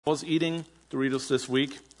I was eating Doritos this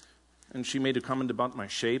week, and she made a comment about my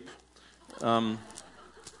shape. I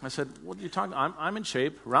said, what are you talking about? I'm in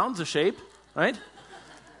shape. Round's a shape, right?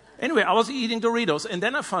 Anyway, I was eating Doritos, and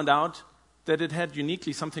then I found out that it had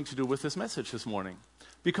uniquely something to do with this message this morning.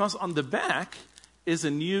 Because on the back is a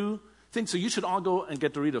new thing. So you should all go and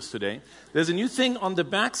get Doritos today. There's a new thing on the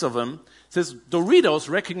backs of them. It says, Doritos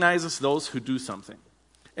recognizes those who do something.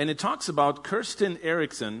 And it talks about Kirsten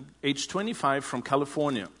Erickson, age 25, from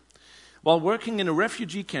California. While working in a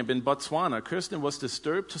refugee camp in Botswana, Kirsten was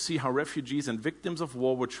disturbed to see how refugees and victims of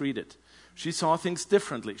war were treated. She saw things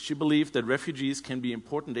differently. She believed that refugees can be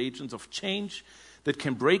important agents of change that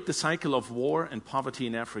can break the cycle of war and poverty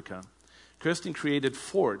in Africa. Kirsten created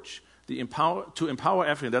Forge to empower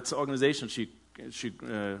Africans. That's the organization she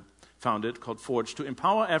founded, called Forge, to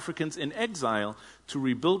empower Africans in exile to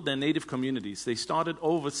rebuild their native communities. They started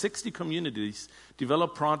over 60 communities,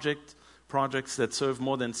 developed projects that serve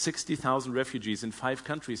more than 60,000 refugees in 5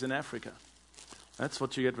 countries in Africa. That's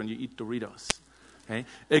what you get when you eat Doritos. Okay?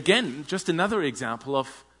 Again, just another example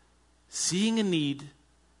of seeing a need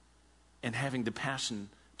and having the passion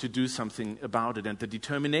to do something about it and the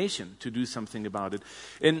determination to do something about it.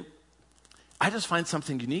 And I just find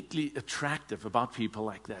something uniquely attractive about people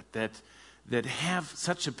like that have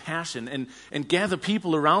such a passion and gather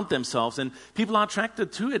people around themselves, and people are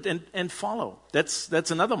attracted to it and follow.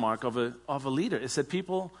 That's another mark of a leader, is that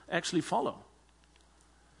people actually follow.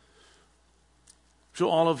 I'm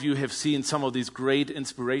sure all of you have seen some of these great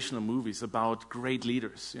inspirational movies about great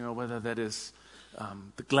leaders, whether that is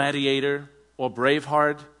The Gladiator or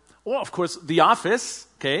Braveheart, or of course The Office,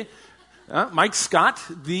 okay? Mike Scott,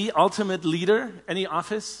 the ultimate leader. Any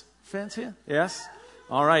Office fans here? Yes?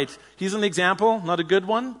 All right. He's an example, not a good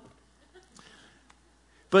one.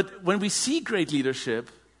 But when we see great leadership,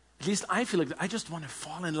 at least I feel like I just want to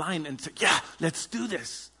fall in line and say, yeah, let's do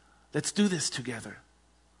this. Let's do this together.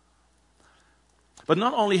 But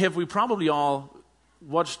not only have we probably all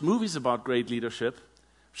watched movies about great leadership,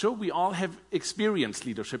 sure, we all have experienced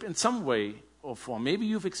leadership in some way or form. Maybe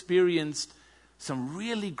you've experienced some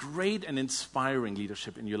really great and inspiring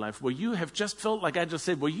leadership in your life where you have just felt, like I just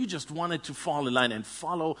said, where you just wanted to fall in line and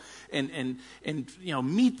follow and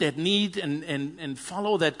meet that need and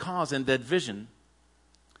follow that cause and that vision.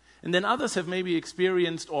 And then others have maybe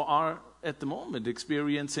experienced or are at the moment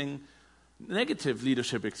experiencing negative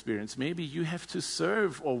leadership experience. Maybe you have to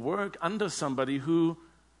serve or work under somebody who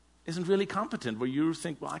isn't really competent, where you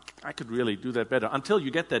think, well, I could really do that better, until you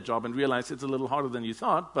get that job and realize it's a little harder than you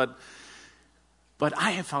thought. But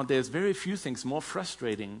I have found there's very few things more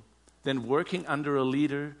frustrating than working under a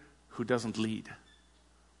leader who doesn't lead,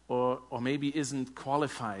 or maybe isn't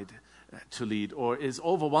qualified to lead, or is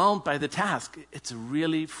overwhelmed by the task. It's a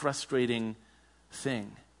really frustrating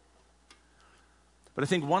thing. But I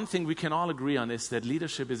think one thing we can all agree on is that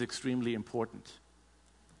leadership is extremely important.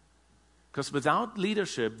 Because without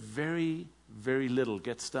leadership, very, very little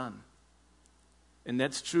gets done. And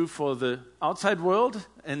that's true for the outside world,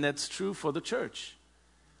 and that's true for the church.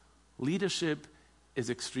 Leadership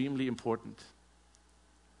is extremely important.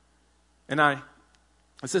 And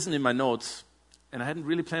this isn't in my notes, and I hadn't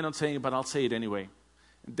really planned on saying it, but I'll say it anyway.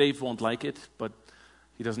 Dave won't like it, but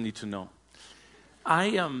he doesn't need to know.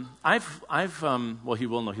 Well, he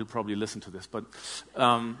will know. He'll probably listen to this, but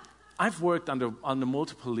I've worked under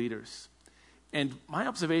multiple leaders, and my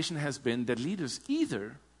observation has been that leaders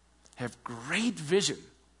either have great vision,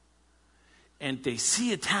 and they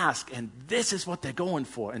see a task, and this is what they're going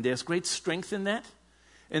for, and there's great strength in that.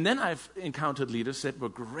 And then I've encountered leaders that were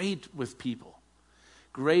great with people,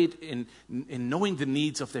 great in knowing the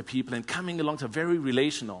needs of their people and coming along to very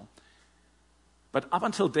relational. But up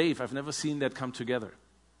until Dave, I've never seen that come together.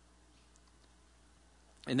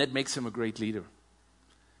 And that makes him a great leader.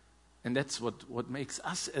 And that's what makes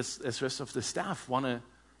us, as rest of the staff, want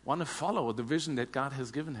to follow the vision that God has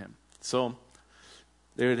given him. So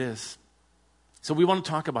there it is. So we want to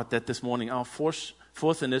talk about that this morning, our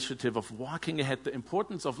fourth initiative of walking ahead, the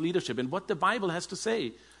importance of leadership and what the Bible has to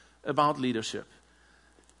say about leadership.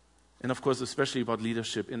 And of course, especially about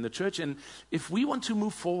leadership in the church. And if we want to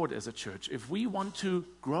move forward as a church, if we want to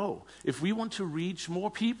grow, if we want to reach more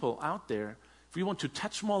people out there, if we want to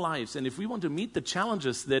touch more lives, and if we want to meet the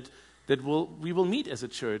challenges that we will meet as a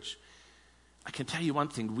church, I can tell you one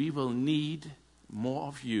thing: we will need more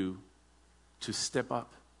of you to step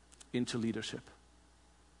up into leadership.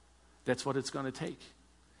 That's what it's going to take.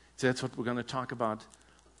 So that's what we're going to talk about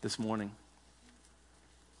this morning.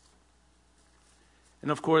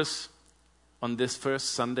 And of course, on this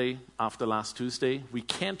first Sunday after last Tuesday, we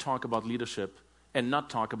can't talk about leadership and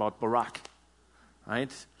not talk about Barack,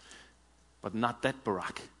 right? but not that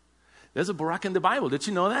Barak. There's a Barak in the Bible. Did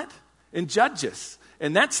you know that? In Judges.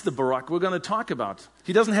 And that's the Barak we're going to talk about.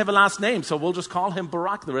 He doesn't have a last name, so we'll just call him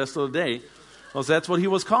Barak the rest of the day, because that's what he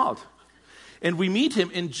was called. And we meet him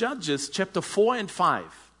in Judges chapter 4 and 5.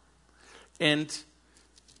 And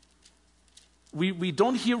we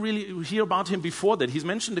don't hear about him before that. He's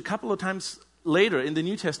mentioned a couple of times later in the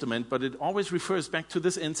New Testament, but it always refers back to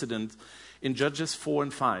this incident in Judges 4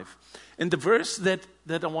 and 5. And the verse that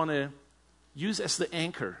I want to use as the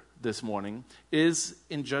anchor this morning is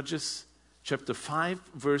in Judges chapter 5,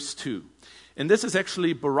 verse 2. And this is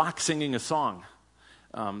actually Barak singing a song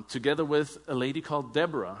together with a lady called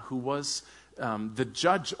Deborah, who was the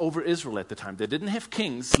judge over Israel at the time. They didn't have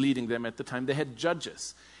kings leading them at the time. They had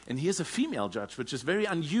judges. And he is a female judge, which is very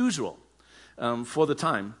unusual for the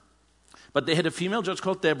time. But they had a female judge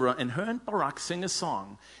called Deborah, and her and Barak sing a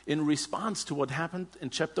song in response to what happened in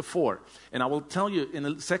chapter 4. And I will tell you in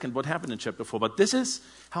a second what happened in chapter 4. But this is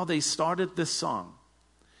how they started this song.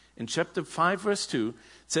 In chapter 5, verse 2, it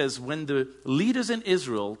says, when the leaders in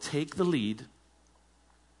Israel take the lead,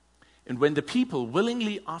 and when the people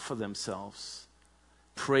willingly offer themselves,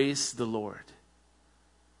 praise the Lord.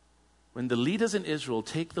 When the leaders in Israel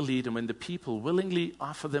take the lead, and when the people willingly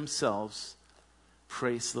offer themselves,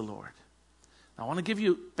 praise the Lord. Now, I want to give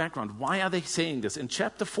you background. Why are they saying this? In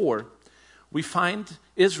chapter 4, we find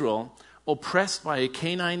Israel oppressed by a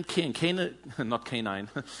Canaanite king. Not Canine.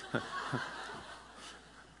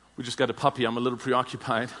 We just got a puppy. I'm a little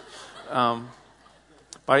preoccupied.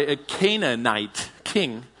 By a Canaanite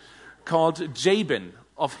king called Jabin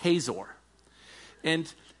of Hazor.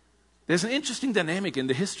 And there's an interesting dynamic in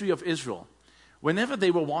the history of Israel. Whenever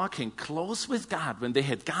they were walking close with God, when they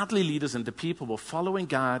had godly leaders and the people were following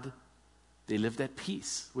God, they lived at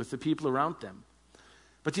peace with the people around them.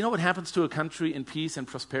 But you know what happens to a country in peace and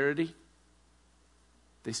prosperity?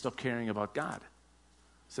 They stop caring about God.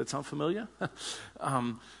 Does that sound familiar?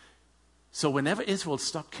 So whenever Israel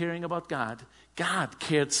stopped caring about God, God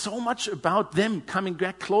cared so much about them coming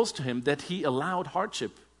back close to him that he allowed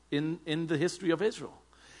hardship in the history of Israel.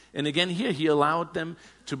 And again here, he allowed them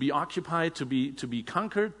to be occupied, to be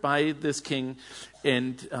conquered by this king.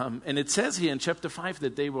 And it says here in chapter 5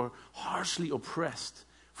 that they were harshly oppressed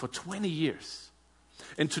for 20 years.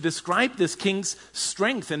 And to describe this king's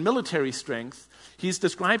strength and military strength, he's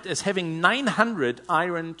described as having 900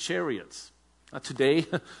 iron chariots. Today,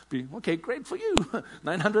 okay, great for you,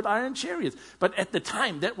 900 iron chariots. But at the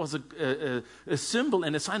time, that was a symbol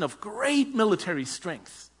and a sign of great military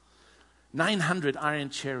strength. 900 iron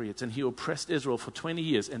chariots, and he oppressed Israel for 20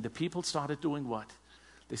 years. And the people started doing what?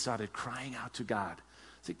 They started crying out to God.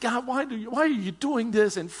 Say, God, why are you doing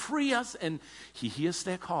this? And free us. And he hears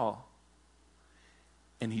their call.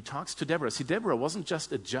 And he talks to Deborah. See, Deborah wasn't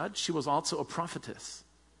just a judge, she was also a prophetess.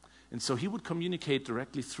 And so he would communicate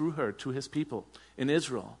directly through her to his people in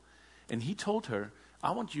Israel. And he told her,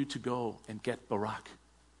 I want you to go and get Barak.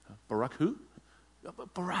 Barak who?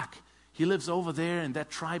 Barak. He lives over there in that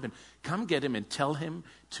tribe, and come get him and tell him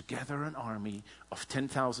to gather an army of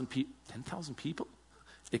 10,000 people. 10,000 people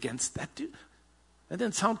against that dude? That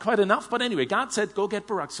didn't sound quite enough, but anyway, God said, go get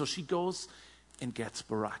Barak. So she goes and gets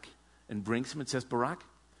Barak and brings him and says, Barak,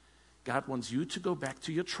 God wants you to go back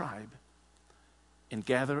to your tribe and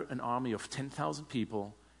gather an army of 10,000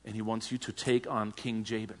 people, and he wants you to take on King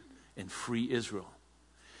Jabin and free Israel.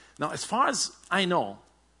 Now, as far as I know,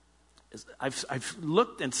 I've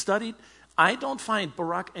looked and studied. I don't find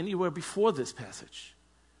Barak anywhere before this passage.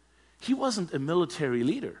 He wasn't a military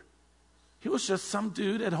leader. He was just some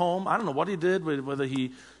dude at home. I don't know what he did, whether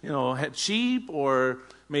he had sheep or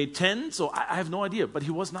made tents. So I have no idea. But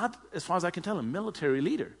he was not, as far as I can tell, a military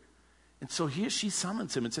leader. And so here she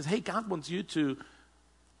summons him and says, hey, God wants you to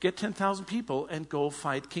get 10,000 people and go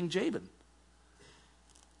fight King Jabin.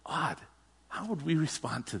 Odd. How would we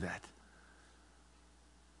respond to that?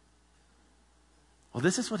 Well,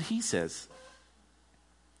 this is what he says.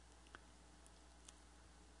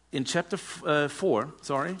 In chapter 4,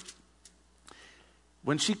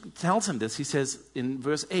 when she tells him this, he says in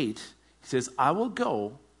verse 8, he says, I will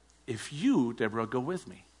go if you, Deborah, go with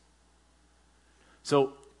me.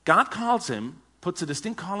 So God calls him, puts a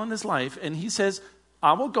distinct call on his life, and he says,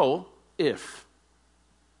 I will go if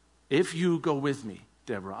you go with me,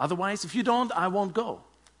 Deborah. Otherwise, if you don't, I won't go.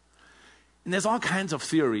 And there's all kinds of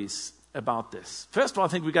theories about this. First of all, I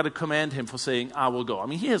think we got to commend him for saying, I will go. I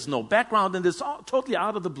mean, he has no background in this, totally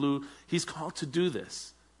out of the blue. He's called to do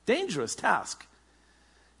this. Dangerous task.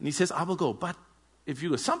 And he says, I will go. But if you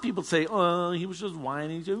go, some people say, oh, he was just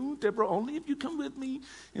whining. He said, oh, Deborah, only if you come with me.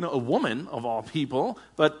 A woman of all people.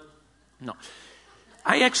 But no.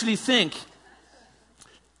 I actually think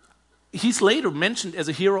he's later mentioned as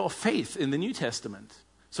a hero of faith in the New Testament.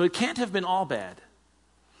 So it can't have been all bad.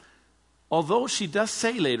 Although she does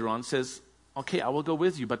say later on, says, okay, I will go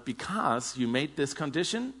with you, but because you made this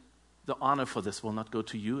condition, the honor for this will not go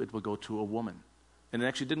to you, it will go to a woman. And it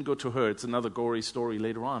actually didn't go to her. It's another gory story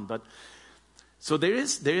later on. But so there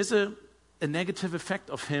is a negative effect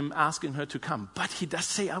of him asking her to come. But he does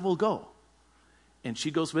say, I will go. And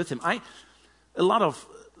she goes with him. A lot of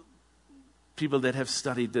people that have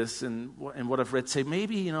studied this and what I've read say,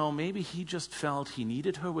 maybe he just felt he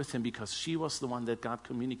needed her with him because she was the one that God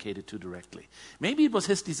communicated to directly. Maybe it was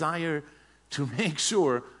his desire to make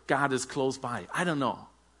sure God is close by. I don't know.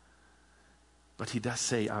 But he does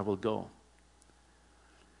say, I will go.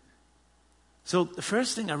 So the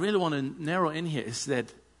first thing I really want to narrow in here is that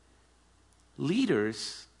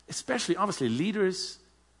leaders, especially obviously leaders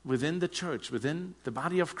within the church, within the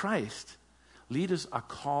body of Christ, leaders are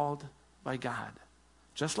called by God.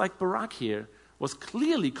 Just like Barak here was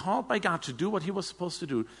clearly called by God to do what he was supposed to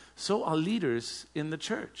do, so are leaders in the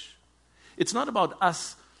church. It's not about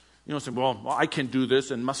us, saying, well, I can do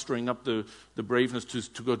this and mustering up the braveness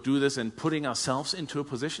to go do this and putting ourselves into a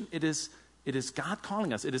position. It is God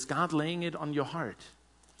calling us. It is God laying it on your heart.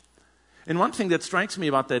 And one thing that strikes me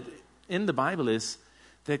about that in the Bible is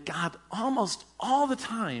that God almost all the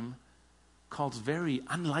time calls very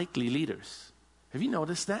unlikely leaders. Have you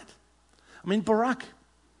noticed that? I mean, Barak,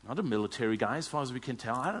 not a military guy as far as we can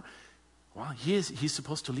tell. He's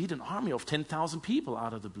supposed to lead an army of 10,000 people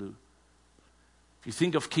out of the blue. If you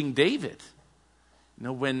think of King David,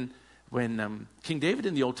 when King David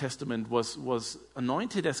in the Old Testament was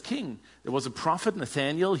anointed as king, there was a prophet,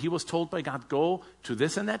 Nathaniel. He was told by God, go to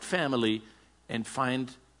this and that family and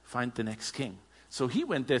find the next king. So he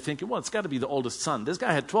went there thinking, well, it's got to be the oldest son. This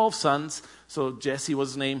guy had 12 sons, so Jesse was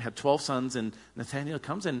his name, had 12 sons, and Nathaniel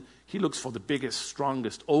comes and he looks for the biggest,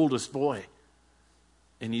 strongest, oldest boy.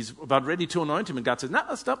 And he's about ready to anoint him, and God says, no,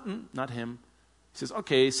 stop, not him. He says,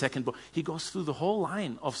 okay, second boy. He goes through the whole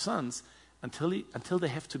line of sons until they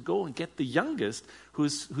have to go and get the youngest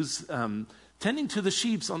who's tending to the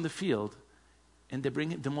sheep on the field. And they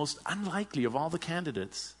bring him, the most unlikely of all the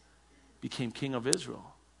candidates, became king of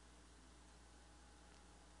Israel.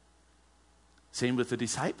 Same with the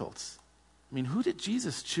disciples. I mean, who did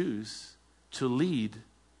Jesus choose to lead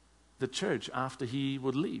the church after he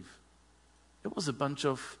would leave? It was a bunch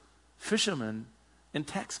of fishermen and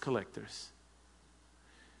tax collectors.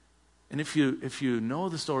 And if you know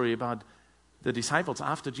the story about the disciples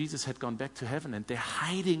after Jesus had gone back to heaven and they're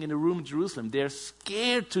hiding in a room in Jerusalem, they're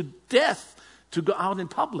scared to death to go out in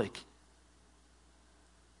public.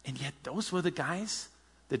 And yet those were the guys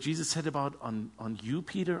that Jesus said about, on you,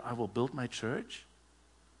 Peter, I will build my church.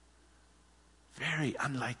 Very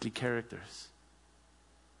unlikely characters.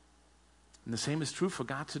 And the same is true for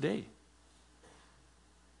God today.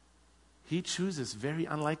 He chooses very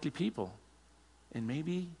unlikely people. And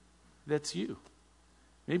maybe that's you.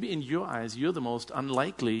 Maybe in your eyes, you're the most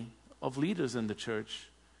unlikely of leaders in the church.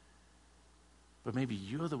 But maybe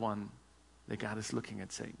you're the one that God is looking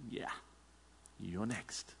at saying, yeah, you're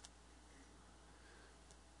next.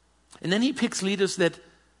 And then he picks leaders that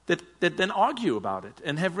then argue about it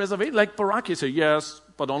and have reservations. Like Barak, he says, yes,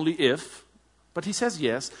 but only if. But he says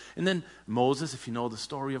yes. And then Moses, if you know the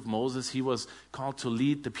story of Moses, he was called to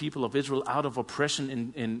lead the people of Israel out of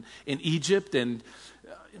oppression in Egypt. And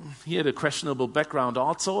he had a questionable background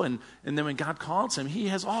also. And then when God calls him, he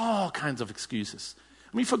has all kinds of excuses.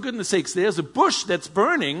 I mean, for goodness sakes, there's a bush that's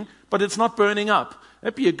burning, but it's not burning up.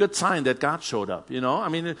 That'd be a good sign that God showed up, I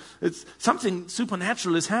mean, it's something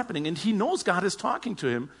supernatural is happening, and he knows God is talking to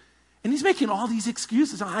him, and he's making all these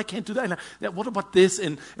excuses. Oh, I can't do that. And what about this?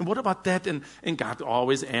 And what about that? And God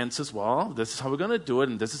always answers, well, this is how we're going to do it,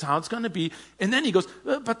 and this is how it's going to be. And then he goes,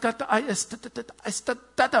 but God, I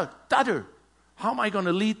stutter. How am I going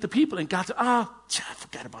to lead the people? And God said, I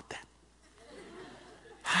forgot about that.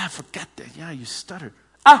 I forgot that. Yeah, you stutter.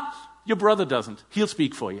 Your brother doesn't. He'll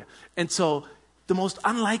speak for you. And so the most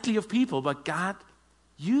unlikely of people, but God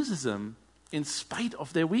uses them in spite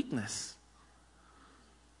of their weakness.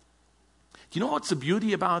 Do you know what's the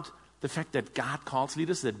beauty about the fact that God calls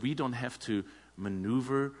leaders, that we don't have to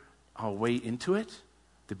maneuver our way into it?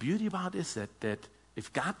 The beauty about it is that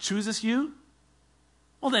if God chooses you,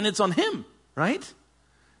 well, then it's on him, right?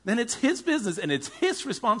 Then it's his business and it's his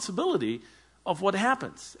responsibility of what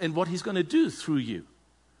happens and what he's going to do through you.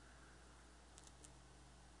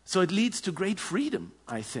 So it leads to great freedom,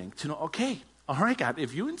 I think, to know, okay, all right, God,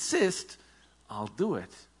 if you insist, I'll do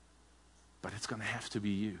it. But it's going to have to be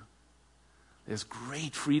you. There's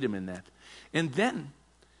great freedom in that. And then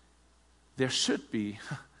there should be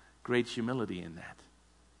great humility in that.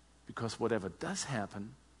 Because whatever does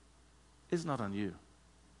happen is not on you.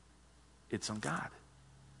 It's on God.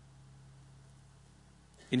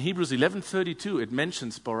 In Hebrews 11:32, it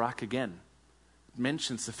mentions Barak again. It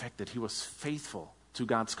mentions the fact that he was faithful to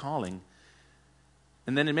God's calling.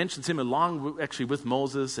 And then it mentions him along actually with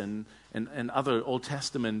Moses and other Old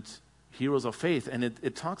Testament heroes of faith. And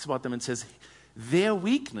it talks about them and says, their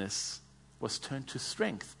weakness was turned to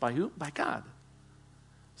strength. By who? By God.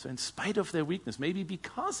 So in spite of their weakness, maybe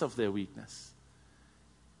because of their weakness,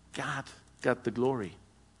 God got the glory.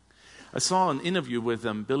 I saw an interview with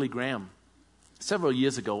Billy Graham several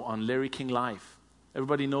years ago on Larry King Live.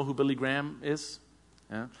 Everybody know who Billy Graham is?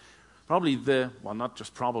 Yeah? Probably not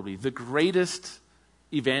just probably, the greatest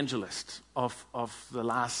evangelist of the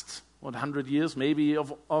last 100 years, maybe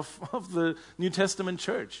of the New Testament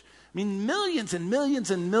church. I mean, millions and millions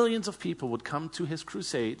and millions of people would come to his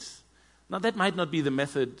crusades. Now, that might not be the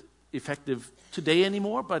method effective today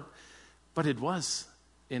anymore, but it was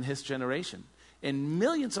in his generation. And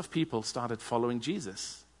millions of people started following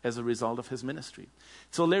Jesus as a result of his ministry.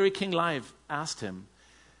 So Larry King Live asked him,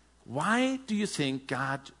 why do you think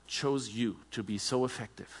God chose you to be so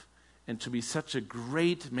effective and to be such a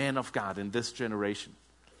great man of God in this generation?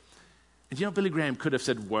 And Billy Graham could have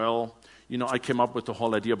said, well, I came up with the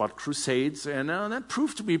whole idea about crusades, and that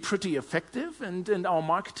proved to be pretty effective. And our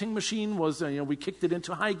marketing machine was, we kicked it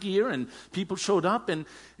into high gear, and people showed up.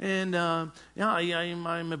 I'm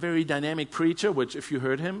a very dynamic preacher, which if you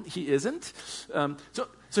heard him, he isn't.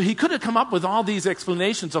 So he could have come up with all these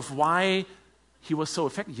explanations of why he was so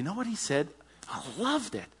effective. You know what he said? I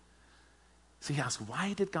loved it. So he asked,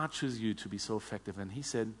 why did God choose you to be so effective? And he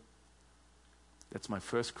said, that's my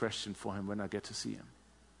first question for him when I get to see him.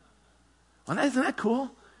 And isn't that cool?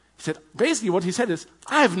 He said, basically what he said is,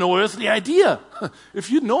 I have no earthly idea.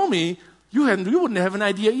 If you know me, you wouldn't have an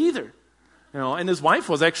idea either. And his wife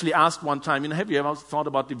was actually asked one time, have you ever thought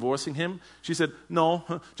about divorcing him? She said, no,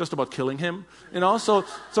 just about killing him. So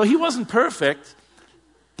he wasn't perfect,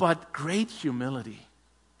 but great humility.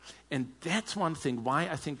 And that's one thing why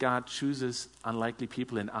I think God chooses unlikely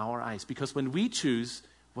people in our eyes. Because when we choose,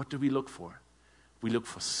 what do we look for? We look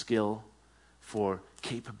for skill, for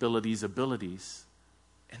capabilities, abilities.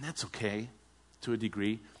 And that's okay to a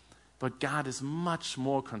degree. But God is much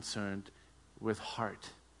more concerned with heart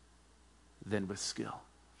than with skill.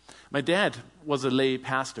 My dad was a lay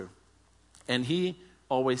pastor. And he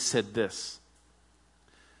always said this.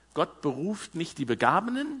 Gott beruft nicht die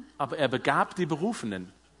Begabenen, aber begabt die Berufenen.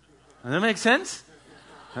 Does that make sense?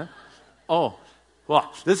 Huh? Oh,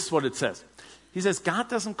 well, this is what it says. He says, God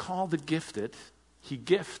doesn't call the gifted, he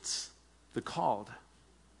gifts the called.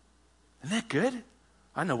 Isn't that good?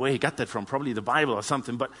 I don't know where he got that from, probably the Bible or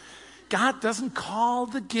something, but God doesn't call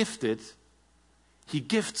the gifted, he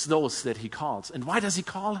gifts those that he calls. And why does he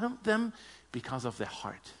call them? Because of their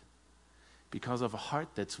heart. Because of a heart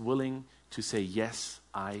that's willing to say, yes,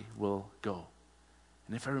 I will go.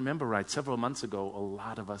 And if I remember right, several months ago, a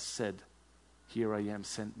lot of us said, here I am,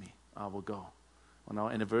 send me, I will go, on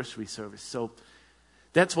our anniversary service. So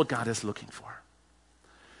that's what God is looking for.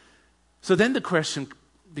 So then the question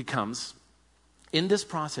becomes, in this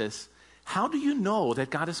process, how do you know that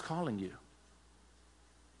God is calling you?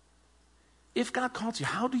 If God calls you,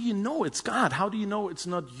 how do you know it's God? How do you know it's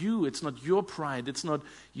not you? It's not your pride. It's not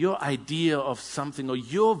your idea of something or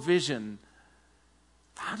your vision.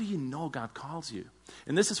 How do you know God calls you?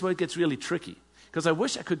 And this is where it gets really tricky. Because I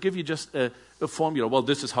wish I could give you just a formula. Well,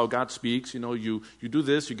 this is how God speaks. You do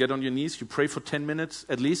this, you get on your knees, you pray for 10 minutes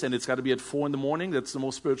at least, and it's got to be at 4 a.m. That's the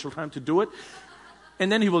most spiritual time to do it.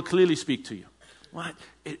 And then he will clearly speak to you. Well,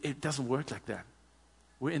 it doesn't work like that.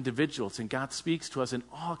 We're individuals, and God speaks to us in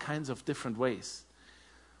all kinds of different ways.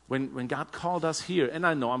 When God called us here, and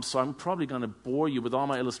I know, I'm probably going to bore you with all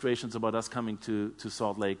my illustrations about us coming to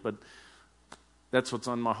Salt Lake, but that's what's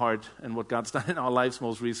on my heart and what God's done in our lives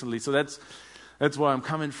most recently. So that's where I'm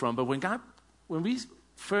coming from. But when we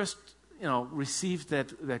first, received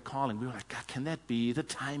that calling, we were like, God, can that be? The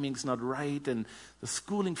timing's not right, and the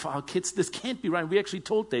schooling for our kids, this can't be right. We actually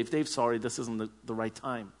told Dave, sorry, this isn't the right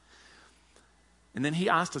time. And then he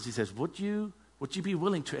asked us, he says, would you be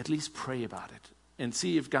willing to at least pray about it and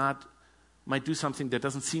see if God might do something that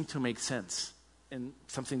doesn't seem to make sense and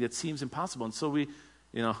something that seems impossible? And so we,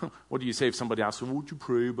 what do you say if somebody asks, would you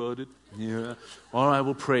pray about it? Yeah. All right,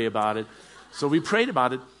 we'll pray about it. So we prayed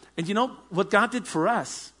about it. And what God did for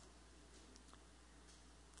us,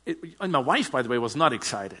 and my wife, by the way, was not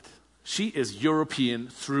excited. She is European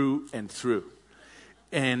through and through.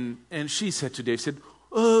 And she said to Dave,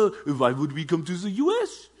 why would we come to the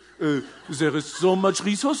U.S.? There is so much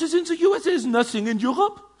resources in the U.S. There is nothing in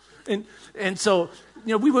Europe. And so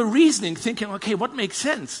we were reasoning, thinking, okay, what makes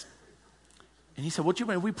sense? And he said, what do you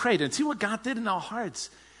mean? We prayed. And see what God did in our hearts.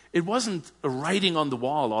 It wasn't a writing on the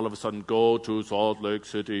wall all of a sudden, go to Salt Lake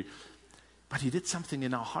City. But he did something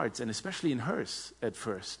in our hearts, and especially in hers at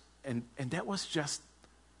first. And that was just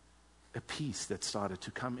a peace that started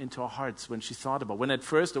to come into our hearts when she thought about it. When at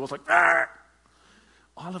first it was like, "Arr!"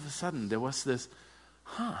 All of a sudden there was this,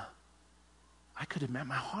 I could imagine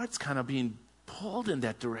my heart's kind of being pulled in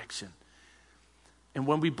that direction. And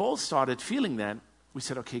when we both started feeling that, we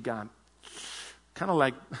said, okay, God, kind of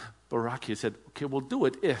like Barak here said, okay, we'll do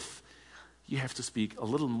it if you have to speak a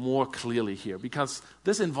little more clearly here. Because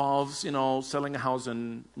this involves, selling a house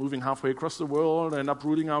and moving halfway across the world and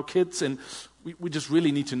uprooting our kids. And we just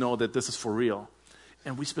really need to know that this is for real.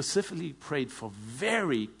 And we specifically prayed for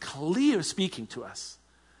very clear speaking to us.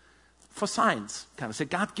 For signs. Kind of say,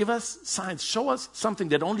 God, give us signs. Show us something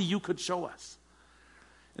that only you could show us.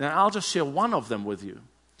 And I'll just share one of them with you.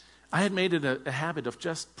 I had made it a habit of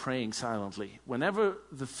just praying silently. Whenever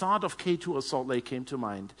the thought of K2 or Salt Lake came to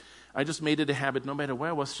mind, I just made it a habit, no matter where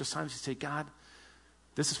I was, just silently say, God,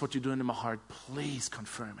 this is what you're doing in my heart. Please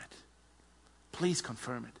confirm it. Please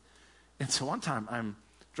confirm it. And so one time, I'm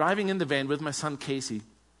driving in the van with my son, Casey,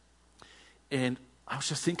 and I was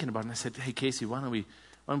just thinking about it, and I said, hey, Casey, why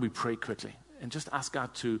don't we pray quickly and just ask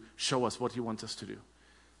God to show us what he wants us to do.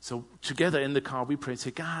 So together in the car, we pray and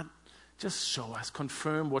say, God, just show us,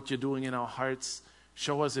 confirm what you're doing in our hearts.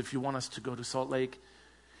 Show us if you want us to go to Salt Lake.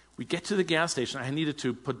 We get to the gas station. I needed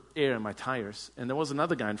to put air in my tires. And there was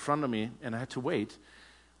another guy in front of me, and I had to wait.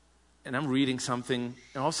 And I'm reading something,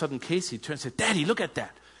 and all of a sudden Casey turns and said, Daddy, look at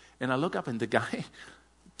that. And I look up, and the guy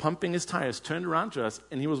pumping his tires turned around to us,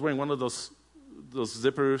 and he was wearing one of those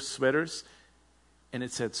zipper sweaters, and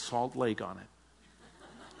it said Salt Lake on it.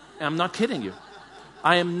 And I'm not kidding you.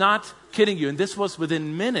 I am not kidding you. And this was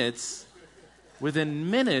within minutes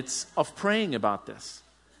of praying about this.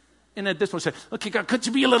 And at this point, I said, okay, God, could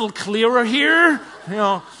you be a little clearer here?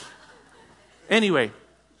 Anyway,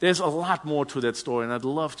 there's a lot more to that story, and I'd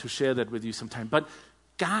love to share that with you sometime. But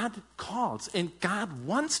God calls, and God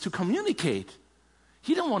wants to communicate.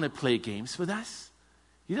 He don't want to play games with us.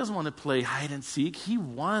 He doesn't want to play hide and seek. He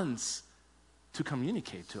wants to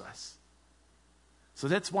communicate to us. So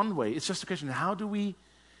that's one way. It's just a question, how do we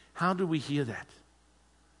hear that?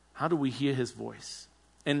 How do we hear his voice?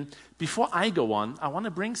 And before I go on, I want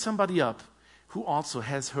to bring somebody up who also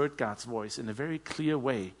has heard God's voice in a very clear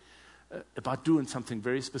way about doing something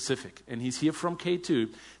very specific. And he's here from K2.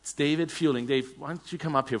 It's David Fueling. Dave, why don't you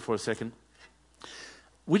come up here for a second?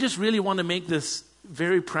 We just really want to make this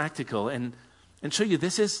very practical and show you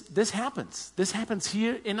this happens. This happens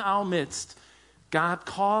here in our midst. God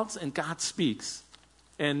calls and God speaks.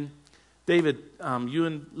 And David, you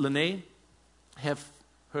and Lene have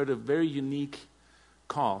heard a very unique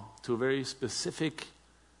call to a very specific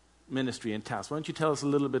ministry and task. Why don't you tell us a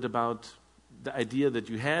little bit about the idea that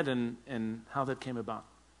you had and how that came about?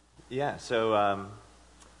 Yeah, so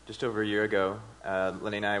just over a year ago,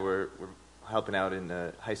 Lene and I were helping out in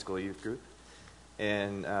the high school youth group.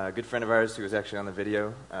 And a good friend of ours who was actually on the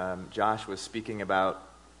video, Josh, was speaking about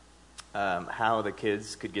how the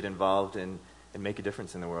kids could get involved and make a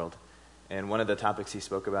difference in the world. And one of the topics he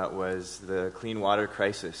spoke about was the clean water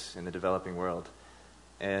crisis in the developing world.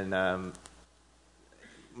 And it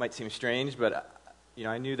might seem strange, but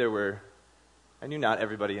I knew not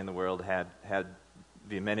everybody in the world had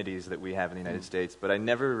the amenities that we have in the United States, but I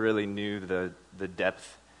never really knew the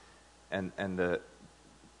depth and the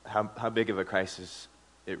how big of a crisis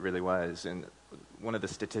it really was. And one of the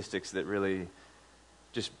statistics that really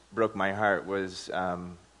just broke my heart was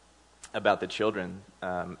about the children.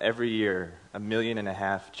 Every year, 1.5 million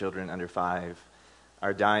children under 5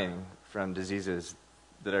 are dying from diseases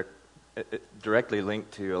that are directly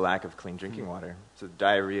linked to a lack of clean drinking water. So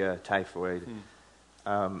diarrhea, typhoid,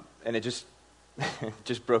 and it just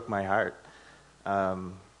just broke my heart. Part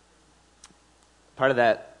of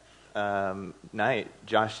that night,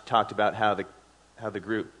 Josh talked about how the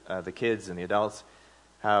group, the kids and the adults,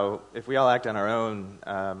 how if we all act on our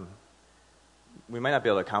own, we might not be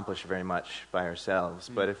able to accomplish very much by ourselves,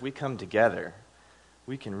 but if we come together,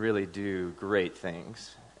 we can really do great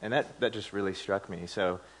things. And that just really struck me.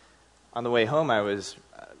 So on the way home, I was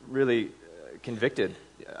really convicted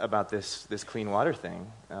about this clean water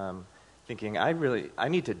thing, thinking, I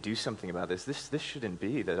need to do something about this. This shouldn't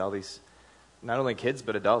be that all these, not only kids,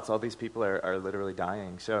 but adults, all these people are literally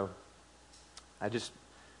dying. So I just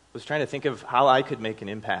was trying to think of how I could make an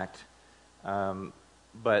impact,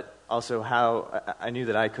 but also how I knew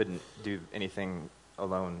that I couldn't do anything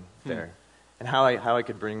alone there, and how I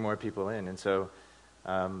could bring more people in. And so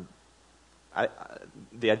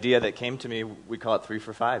the idea that came to me, we call it 3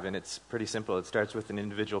 for 5, and it's pretty simple. It starts with an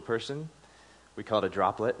individual person. We call it a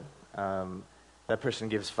droplet. That person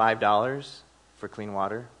gives $5 for clean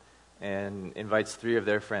water and invites 3 of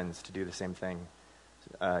their friends to do the same thing.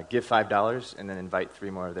 Give $5 and then invite 3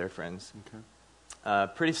 more of their friends.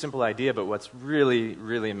 Okay. Pretty simple idea, but what's really,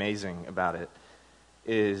 really amazing about it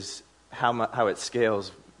is how it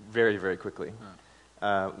scales very, very quickly.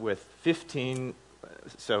 With 15,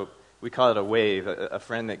 so we call it a wave, a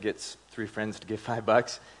friend that gets 3 friends to give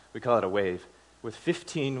 $5, we call it a wave. With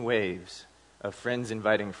 15 waves of friends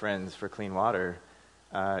inviting friends for clean water,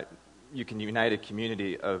 you can unite a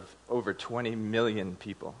community of over 20 million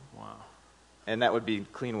people. Wow. And that would be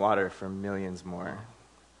clean water for millions more. Wow.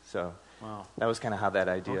 So that was kind of how that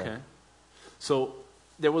idea... Okay. So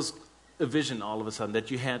there was a vision all of a sudden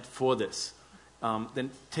that you had for this.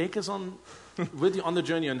 Then take us on with you on the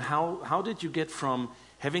journey, and how did you get from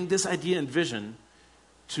having this idea and vision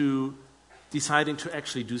to deciding to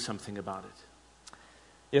actually do something about it?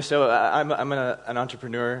 Yeah, so I'm an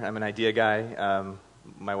entrepreneur. I'm an idea guy.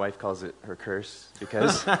 My wife calls it her curse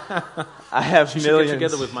because I have she millions. Should get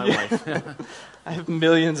together with my wife. I have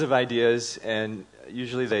millions of ideas, and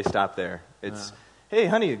usually they stop there. It's, hey,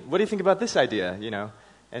 honey, what do you think about this idea? You know,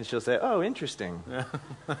 and she'll say, oh, interesting,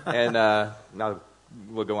 and now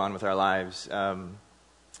we'll go on with our lives.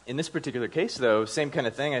 In this particular case, though, same kind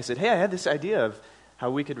of thing. I said, hey, I had this idea of how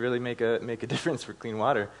we could really make a difference for clean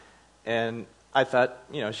water, and I thought,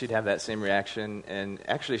 you know, she'd have that same reaction, and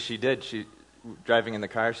actually she did. She, driving in the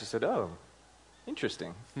car, she said, oh,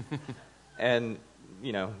 interesting. And,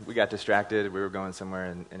 you know, we got distracted. We were going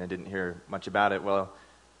somewhere, and I didn't hear much about it. Well,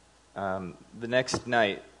 the next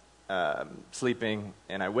night, sleeping,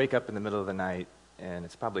 and I wake up in the middle of the night, and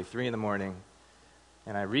it's probably 3 in the morning,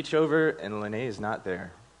 and I reach over, and Lene is not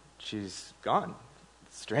there. She's gone.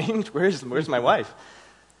 Strange. Where's my wife?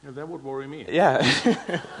 Yeah, that would worry me. Yeah.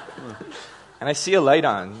 And I see a light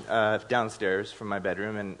on downstairs from my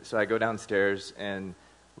bedroom, and so I go downstairs, and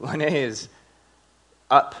Lene is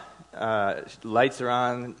up. Lights are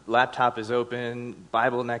on, laptop is open,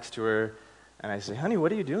 Bible next to her, and I say, honey,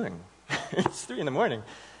 what are you doing? It's 3 in the morning.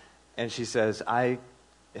 And she says, I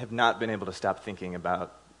have not been able to stop thinking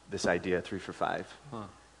about this idea, 3 for 5. Huh.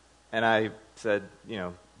 And I said, you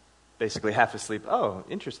know, basically half asleep, oh,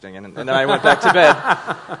 interesting, and then I went back to bed.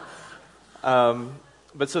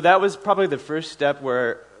 But so that was probably the first step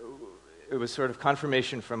where it was sort of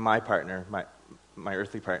confirmation from my partner, my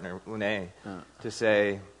earthly partner, Lene, to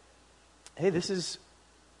say, hey, this is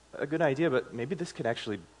a good idea, but maybe this could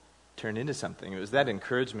actually turn into something. It was that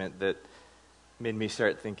encouragement that made me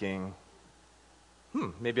start thinking,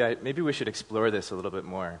 maybe we should explore this a little bit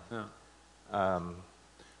more. Yeah.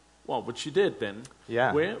 Well, which you did then.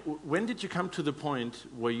 Yeah. When did you come to the point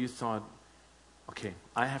where you thought, okay,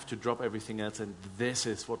 I have to drop everything else, and this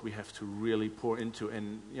is what we have to really pour into,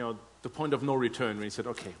 and, you know, the point of no return, when you said,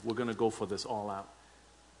 okay, we're going to go for this all out?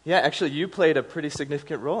 Yeah, actually, you played a pretty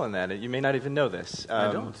significant role in that. You may not even know this.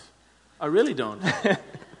 I don't. I really don't.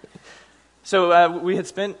 So we had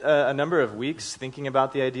spent a number of weeks thinking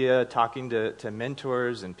about the idea, talking to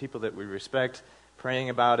mentors and people that we respect, praying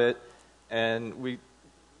about it, and we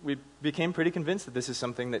became pretty convinced that this is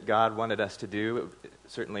something that God wanted us to do. It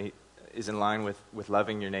certainly is in line with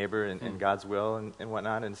loving your neighbor and God's will and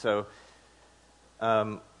whatnot. And so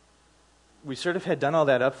we sort of had done all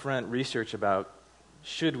that upfront research about,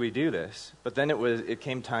 should we do this? But then it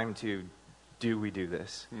came time to, do we do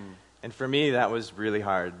this? And for me, that was really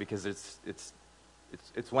hard, because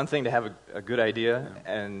it's one thing to have a good idea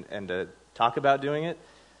and to talk about doing it,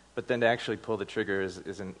 but then to actually pull the trigger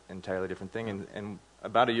is an entirely different thing. And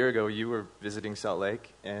about a year ago, you were visiting Salt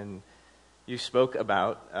Lake, and you spoke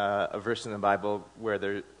about a verse in the Bible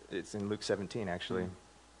where it's in Luke 17, actually.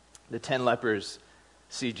 The 10 lepers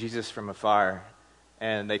see Jesus from afar,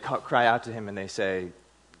 and they cry out to him, and they say,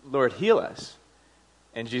 Lord, heal us.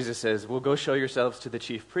 And Jesus says, well, go show yourselves to the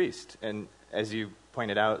chief priest. And as you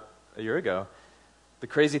pointed out a year ago, the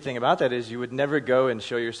crazy thing about that is you would never go and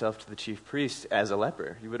show yourself to the chief priest as a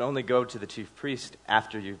leper. You would only go to the chief priest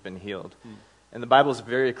after you've been healed. And the Bible is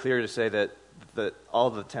very clear to say that all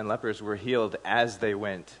the 10 lepers were healed as they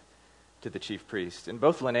went to the chief priest. And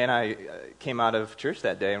both Lene and I came out of church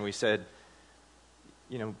that day, and we said,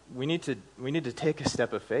 you know, we need to take a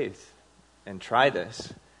step of faith and try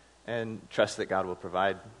this and trust that God will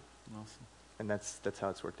provide. Awesome. And that's how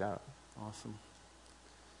it's worked out. Awesome.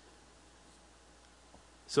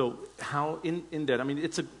 So how in that, I mean,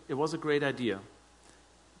 it was a great idea,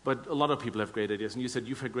 but a lot of people have great ideas, and you said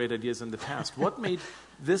you've had great ideas in the past. What made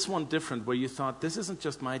this one different, where you thought, this isn't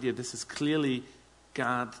just my idea, this is clearly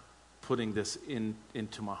God putting this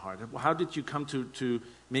into my heart? How did you come to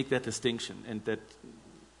make that distinction, and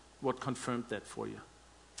what confirmed that for you?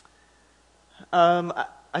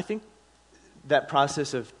 I think that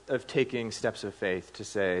process of taking steps of faith to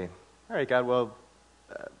say, all right, God, well,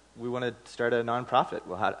 we want to start a nonprofit.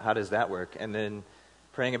 Well, how does that work? And then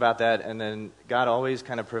praying about that, and then God always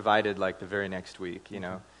kind of provided like the very next week,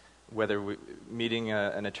 whether meeting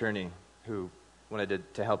an attorney who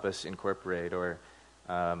wanted to help us incorporate, or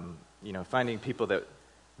finding people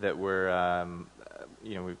that were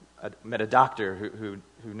we met a doctor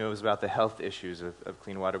who knows about the health issues of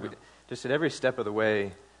clean water. Yeah. Just at every step of the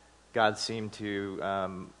way, God seemed to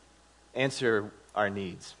answer our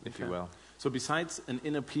needs, if you will. So besides an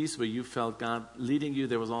inner peace where you felt God leading you,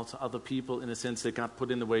 there was also other people, in a sense, that God put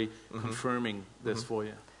in the way, confirming this for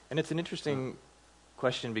you. And it's an interesting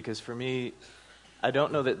question, because for me, I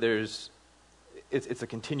don't know that it's a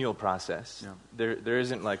continual process. Yeah. There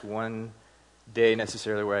isn't like one day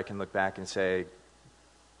necessarily where I can look back and say,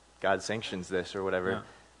 God sanctions this or whatever. Yeah.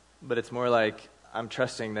 But it's more like I'm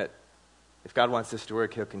trusting that if God wants this to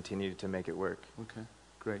work, He'll continue to make it work. Okay,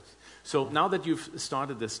 great. So now that you've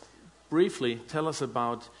started this, briefly tell us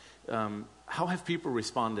about how have people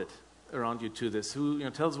responded around you to this?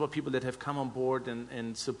 Tell us about people that have come on board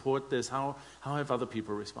and support this. How have other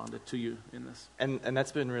people responded to you in this? And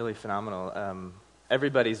that's been really phenomenal.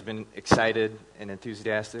 Everybody's been excited and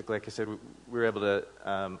enthusiastic. Like I said, we were able to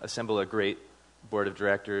assemble a great board of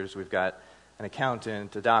directors. We've got an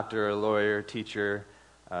accountant, a doctor, a lawyer, teacher.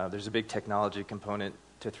 There's a big technology component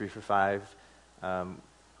to 3 for 5.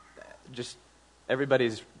 Just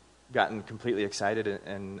everybody's gotten completely excited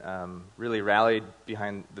and really rallied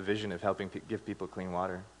behind the vision of helping give people clean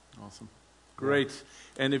water. Awesome. Great.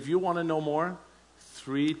 Yeah. And if you want to know more,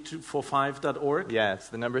 3for5.org? Yeah, it's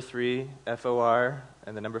the number 3, FOR,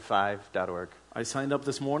 and the number 5.org. I signed up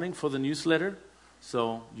this morning for the newsletter,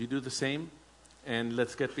 so you do the same, and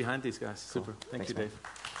let's get behind these guys. Cool. Super. Thanks, you, Dave.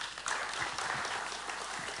 Man.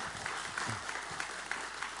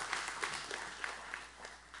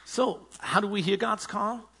 So, how do we hear God's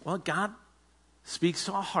call? Well, God speaks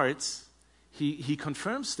to our hearts. He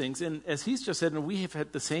confirms things. And as he's just said, and we have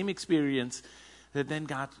had the same experience, that then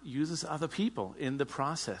God uses other people in the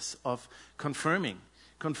process of confirming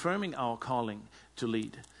our calling to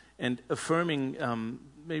lead and affirming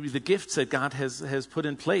maybe the gifts that God has put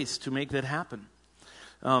in place to make that happen.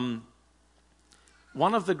 One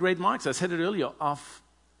of the great marks, I said it earlier, of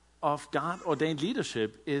God-ordained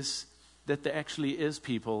leadership is that there actually is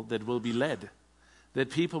people that will be led,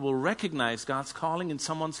 that people will recognize God's calling in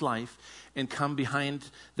someone's life and come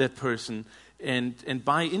behind that person and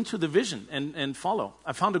buy into the vision and follow.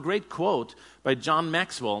 I found a great quote by John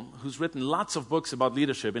Maxwell, who's written lots of books about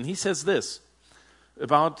leadership, and he says this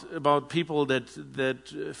about people that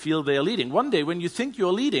feel they are leading. One day, when you think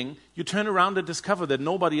you're leading, you turn around and discover that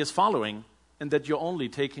nobody is following and that you're only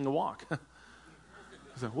taking a walk.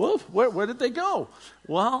 So, whoop, where did they go?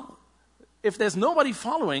 Well, if there's nobody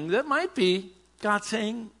following, that might be God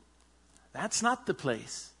saying, that's not the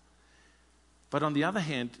place. But on the other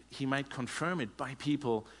hand, He might confirm it by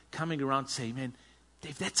people coming around saying, man,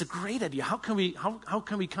 Dave, that's a great idea. How can we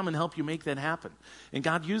come and help you make that happen? And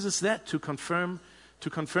God uses that to confirm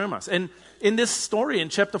us. And in this story in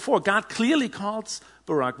chapter 4, God clearly calls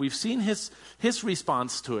Barak. We've seen his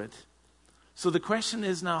response to it. So the question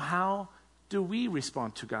is now, how do we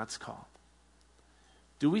respond to God's call?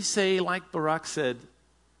 Do we say, like Barak said,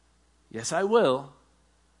 yes, I will?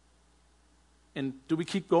 And do we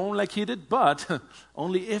keep going like he did? But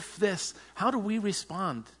only if this. How do we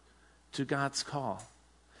respond to God's call?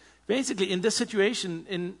 Basically, in this situation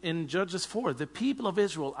in Judges 4, the people of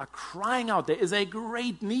Israel are crying out. There is a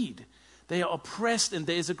great need. They are oppressed and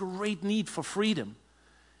there is a great need for freedom.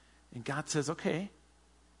 And God says, okay,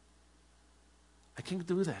 I can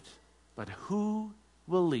do that. But who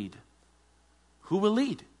will lead? Who will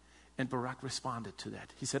lead? And Barak responded to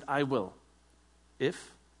that. He said, I will.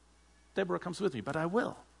 If Deborah comes with me, but I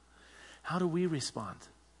will. How do we respond?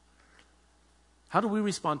 How do we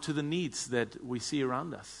respond to the needs that we see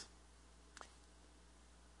around us? I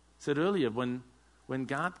said earlier, when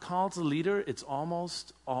God calls a leader, it's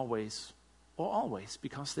almost always,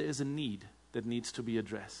 because there is a need that needs to be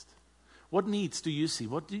addressed. What needs do you see?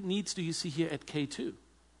 What needs do you see here at K2?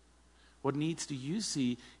 What needs do you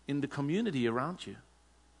see in the community around you?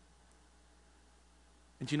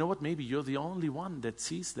 And you know what? Maybe you're the only one that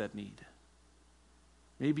sees that need.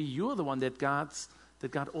 Maybe you're the one that God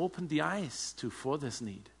opened the eyes to for this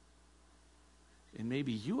need. And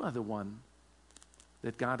maybe you are the one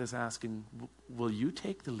that God is asking, will you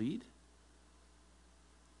take the lead?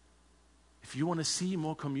 If you want to see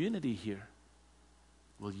more community here,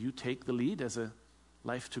 will you take the lead as a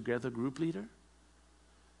Life Together group leader?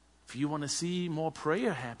 If you want to see more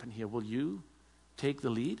prayer happen here, will you take the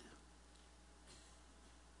lead?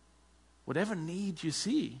 Whatever need you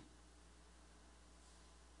see,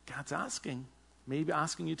 God's asking, maybe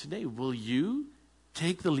asking you today, will you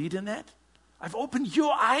take the lead in that? I've opened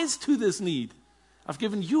your eyes to this need. I've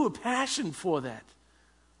given you a passion for that.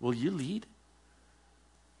 Will you lead?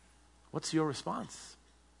 What's your response?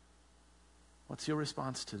 What's your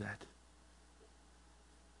response to that?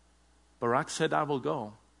 Barak said, I will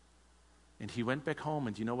go. And he went back home,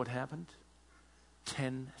 and you know what happened?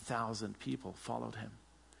 10,000 people followed him.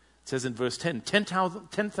 It says in verse 10,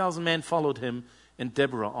 10,000 men followed him, and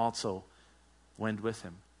Deborah also went with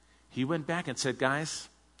him. He went back and said, guys,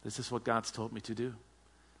 this is what God's told me to do.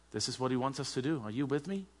 This is what he wants us to do. Are you with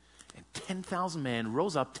me? And 10,000 men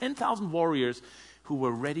rose up, 10,000 warriors who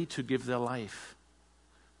were ready to give their life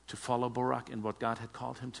to follow Barak in what God had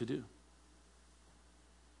called him to do.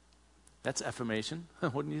 That's affirmation,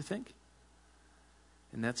 wouldn't you think?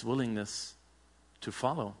 And that's willingness to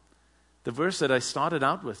follow. The verse that I started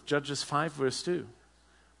out with, Judges 5, verse 2.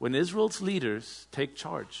 When Israel's leaders take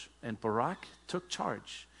charge, and Barak took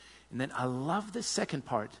charge. And then I love the second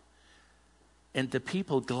part. And the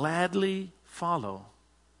people gladly follow.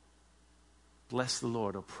 Bless the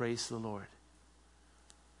Lord or praise the Lord.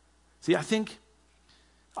 See, I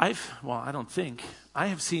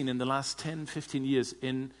have seen in the last 10, 15 years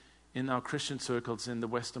in our Christian circles in the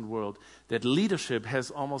Western world that leadership has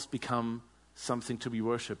almost become something to be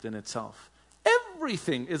worshipped in itself.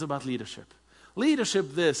 Everything is about leadership.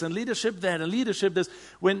 Leadership this and leadership that and leadership this.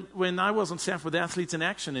 When I was on staff with Athletes in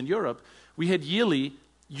Action in Europe, we had yearly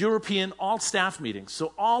European all-staff meetings.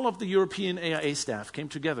 So all of the European AIA staff came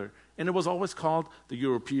together, and it was always called the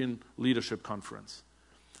European Leadership Conference.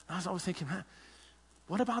 I was always thinking,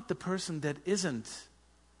 what about the person that isn't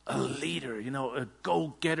a leader, a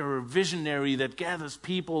go-getter, a visionary that gathers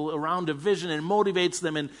people around a vision and motivates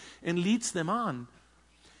them and leads them on?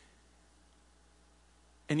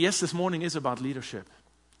 And yes, this morning is about leadership,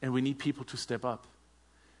 and we need people to step up.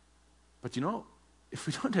 But if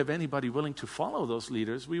we don't have anybody willing to follow those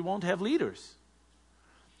leaders, we won't have leaders.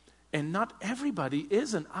 And not everybody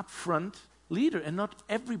is an upfront leader, and not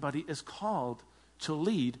everybody is called to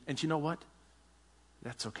lead. And you know what?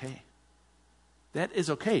 That's okay. That is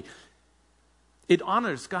okay. It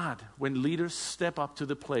honors God when leaders step up to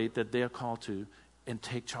the plate that they are called to and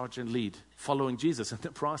take charge and lead, following Jesus in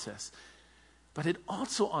the process. But it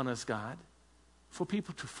also honors God for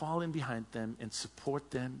people to fall in behind them and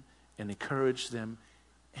support them and encourage them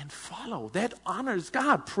and follow. That honors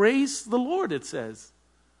God. Praise the Lord, it says.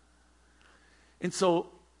 And so,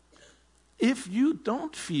 if you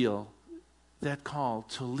don't feel that call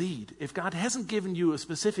to lead, if God hasn't given you a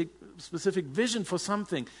specific vision for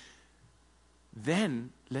something,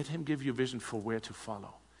 then let him give you a vision for where to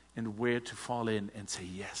follow and where to fall in and say,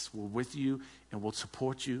 yes, we're with you and we'll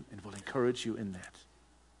support you and we'll encourage you in that.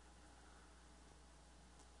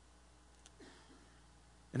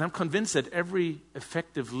 And I'm convinced that every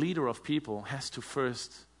effective leader of people has to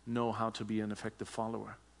first know how to be an effective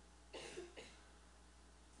follower.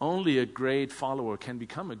 Only a great follower can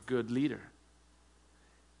become a good leader.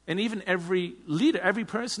 And even every leader, every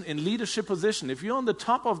person in leadership position, if you're on the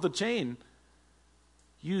top of the chain,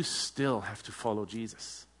 you still have to follow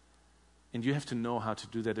Jesus. And you have to know how to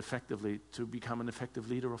do that effectively to become an effective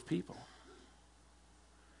leader of people.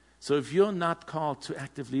 So if you're not called to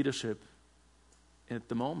active leadership at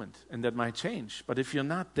the moment, and that might change, but if you're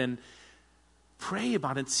not, then pray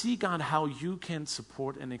about it. See God how you can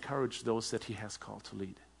support and encourage those that he has called to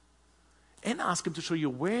lead. And ask him to show you,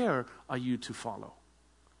 where are you to follow?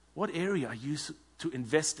 What area are you to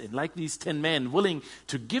invest in? Like these 10 men willing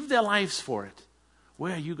to give their lives for it.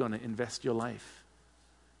 Where are you going to invest your life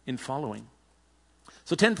in following?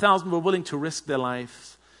 So 10,000 were willing to risk their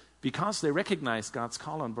lives because they recognized God's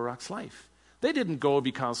call on Barak's life. They didn't go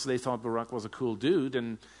because they thought Barak was a cool dude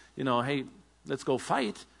and, hey, let's go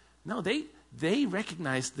fight. No, they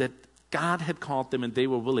recognized that God had called them and they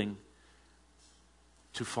were willing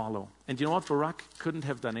to follow. And you know what? Barak couldn't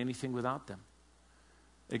have done anything without them.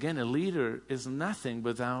 Again, a leader is nothing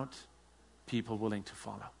without people willing to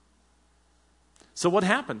follow. So what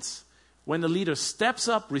happens? When the leader steps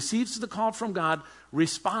up, receives the call from God,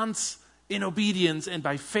 responds in obedience and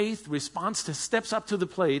by faith, steps up to the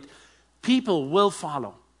plate, people will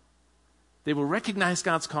follow. They will recognize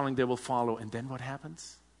God's calling, they will follow. And then what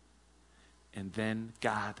happens? And then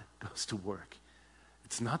God goes to work.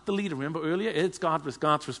 It's not the leader. Remember earlier? It's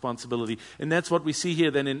God's responsibility. And that's what we see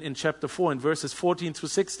here then in chapter 4 in verses 14 through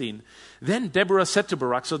 16. Then Deborah said to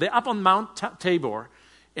Barak, so they're up on Mount Tabor,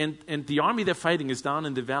 and the army they're fighting is down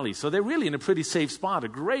in the valley. So they're really in a pretty safe spot, a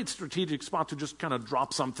great strategic spot to just kind of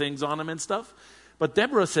drop some things on them and stuff. But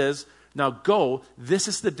Deborah says, now go, this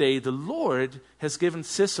is the day the Lord has given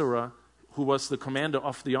Sisera, who was the commander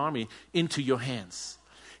of the army, into your hands.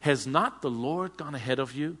 Has not the Lord gone ahead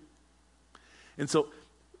of you? And so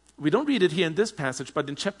we don't read it here in this passage, but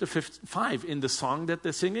in chapter 5, in the song that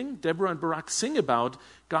they're singing, Deborah and Barak sing about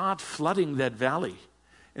God flooding that valley.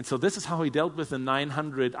 And so this is how he dealt with the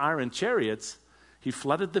 900 iron chariots. He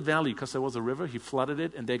flooded the valley because there was a river. He flooded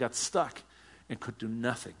it, and they got stuck and could do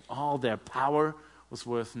nothing. All their power was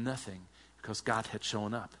worth nothing because God had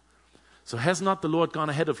shown up. So has not the Lord gone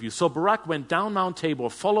ahead of you? So Barak went down Mount Tabor,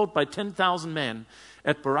 followed by 10,000 men.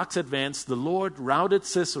 At Barak's advance, the Lord routed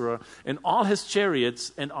Sisera and all his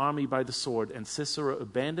chariots and army by the sword. And Sisera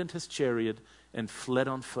abandoned his chariot and fled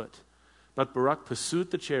on foot. But Barak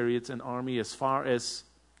pursued the chariots and army as far as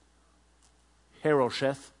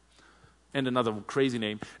Harosheth, and another crazy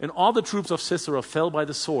name. And all the troops of Sisera fell by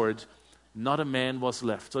the sword. Not a man was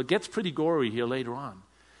left. So it gets pretty gory here later on.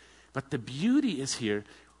 But the beauty is here,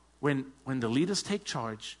 when the leaders take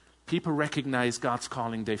charge, people recognize God's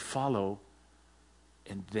calling, they follow,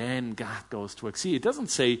 and then God goes to work. See, it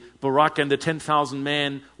doesn't say Barak and the 10,000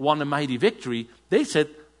 men won a mighty victory. They said,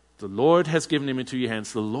 the Lord has given him into your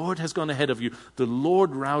hands. The Lord has gone ahead of you. The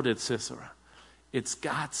Lord routed Sisera. It's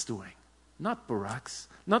God's doing, not Barak's,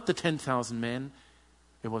 not the 10,000 men.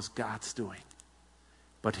 It was God's doing.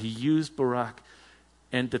 But he used Barak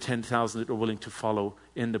and the 10,000 that were willing to follow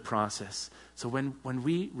in the process. So when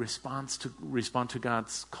we respond to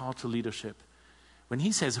God's call to leadership, when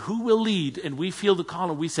he says, who will lead, and we feel the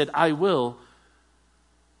call and we said, I will,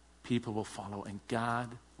 people will follow, and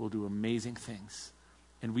God will do amazing things.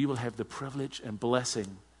 And we will have the privilege and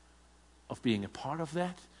blessing of being a part of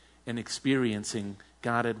that and experiencing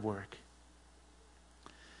God at work.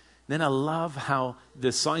 Then I love how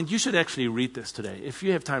this song, and you should actually read this today. If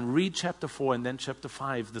you have time, read chapter 4 and then chapter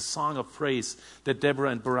 5, the song of praise that Deborah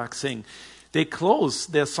and Barak sing. They close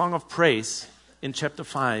their song of praise in chapter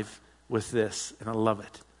 5 with this, and I love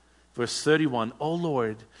it. Verse 31, O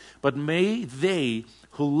Lord, but may they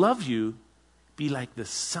who love you be like the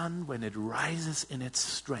sun when it rises in its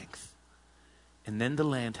strength. And then the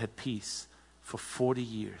land had peace for 40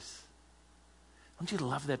 years. Don't you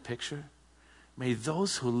love that picture? May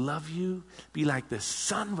those who love you be like the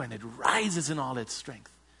sun when it rises in all its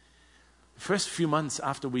strength. The first few months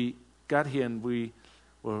after we got here and we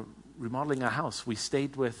were remodeling our house, we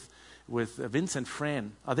stayed with Vince and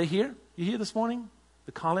Fran. Are they here? You here this morning?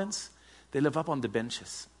 The Collins? They live up on the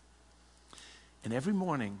benches. And every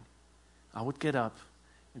morning, I would get up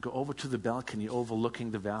and go over to the balcony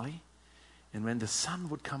overlooking the valley. And when the sun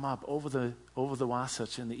would come up over the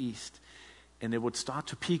Wasatch in the east, and it would start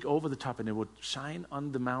to peek over the top, and it would shine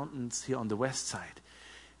on the mountains here on the west side.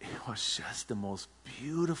 It was just the most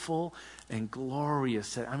beautiful and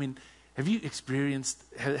glorious. I mean, have you experienced,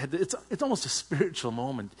 it's almost a spiritual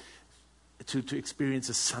moment to experience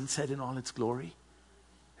a sunset in all its glory.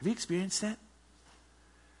 Have you experienced that?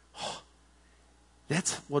 Oh,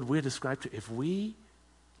 that's what we're described to. If we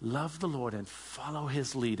love the Lord and follow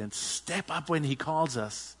his lead and step up when he calls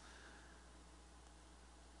us,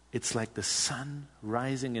 it's like the sun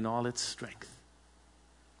rising in all its strength.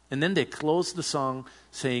 And then they closed the song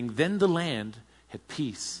saying, then the land had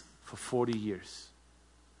peace for 40 years.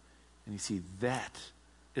 And you see, that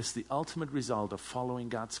is the ultimate result of following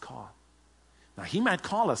God's call. Now, he might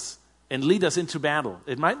call us and lead us into battle.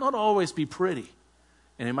 It might not always be pretty.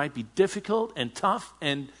 And it might be difficult and tough,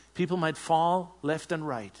 and people might fall left and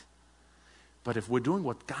right. But if we're doing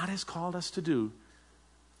what God has called us to do,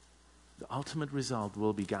 the ultimate result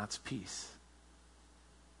will be God's peace.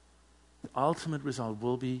 The ultimate result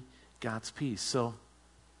will be God's peace. So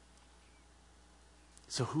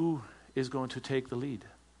who is going to take the lead?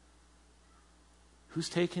 Who's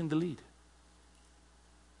taking the lead?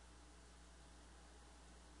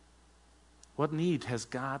 What need has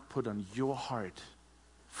God put on your heart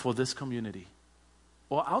for this community?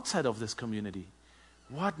 Or outside of this community?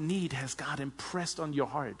 What need has God impressed on your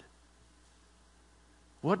heart?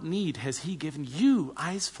 What need has he given you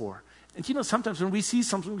eyes for? And you know, sometimes when we see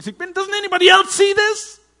something, we think, man, doesn't anybody else see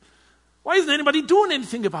this? Why isn't anybody doing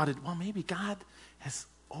anything about it? Well, maybe God has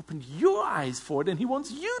opened your eyes for it, and he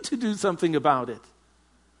wants you to do something about it.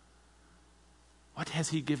 What has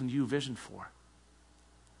he given you vision for?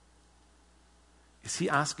 Is he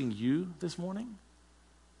asking you this morning?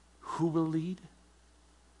 Who will lead?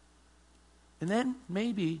 And then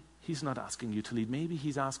maybe he's not asking you to lead. Maybe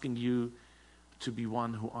he's asking you to be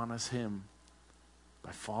one who honors him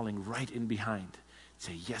by falling right in behind.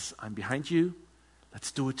 Say, yes, I'm behind you.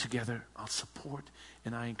 Let's do it together. I'll support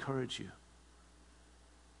and I encourage you.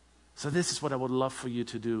 So this is what I would love for you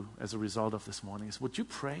to do as a result of this morning is, would you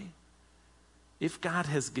pray? If God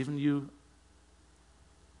has given you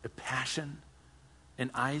a passion and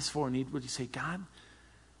eyes for a need, would you say, God,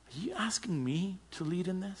 are you asking me to lead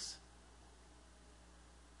in this?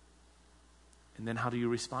 And then how do you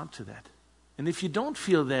respond to that? And if you don't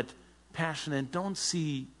feel that passion and don't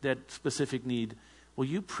see that specific need, will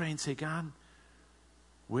you pray and say, God,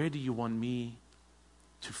 where do you want me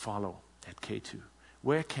to follow at K2?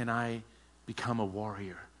 Where can I become a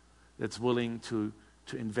warrior that's willing to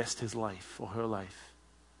invest his life or her life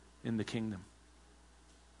in the kingdom?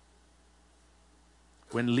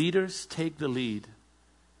 When leaders take the lead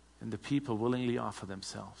and the people willingly offer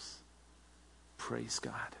themselves, praise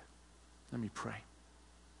God. Let me pray.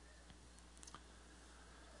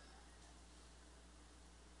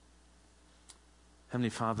 Heavenly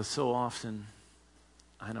Father, so often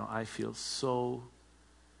I know I feel so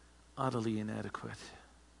utterly inadequate.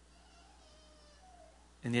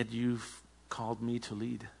 And yet you've called me to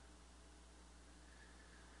lead.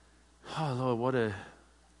 Oh, Lord, what a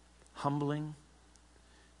humbling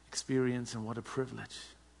experience and what a privilege.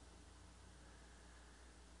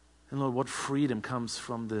 And Lord, what freedom comes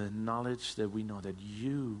from the knowledge that we know that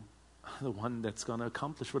you are the one that's going to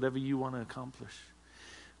accomplish whatever you want to accomplish.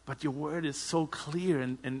 But your word is so clear,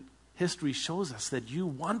 and history shows us that you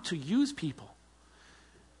want to use people.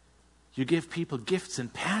 You give people gifts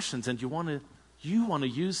and passions, and you want to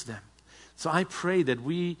use them. So I pray that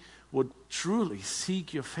we would truly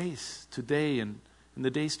seek your face today and in the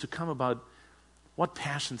days to come about what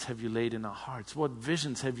passions have you laid in our hearts? What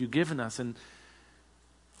visions have you given us? And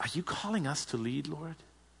are you calling us to lead, Lord?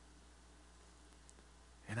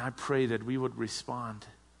 And I pray that we would respond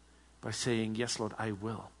by saying, yes, Lord, I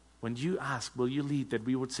will. When you ask, will you lead? That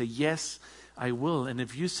we would say, yes, I will. And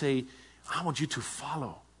if you say, I want you to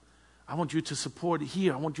follow. I want you to support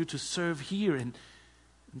here. I want you to serve here. And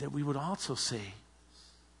that we would also say,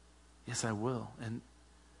 yes, I will. And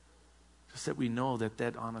just that we know that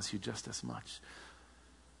that honors you just as much.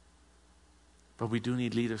 But we do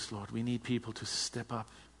need leaders, Lord. We need people to step up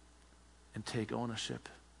and take ownership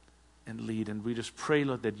and lead. And we just pray,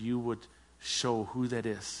 Lord, that you would show who that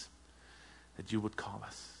is, that you would call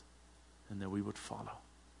us, and that we would follow.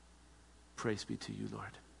 Praise be to you,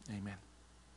 Lord. Amen.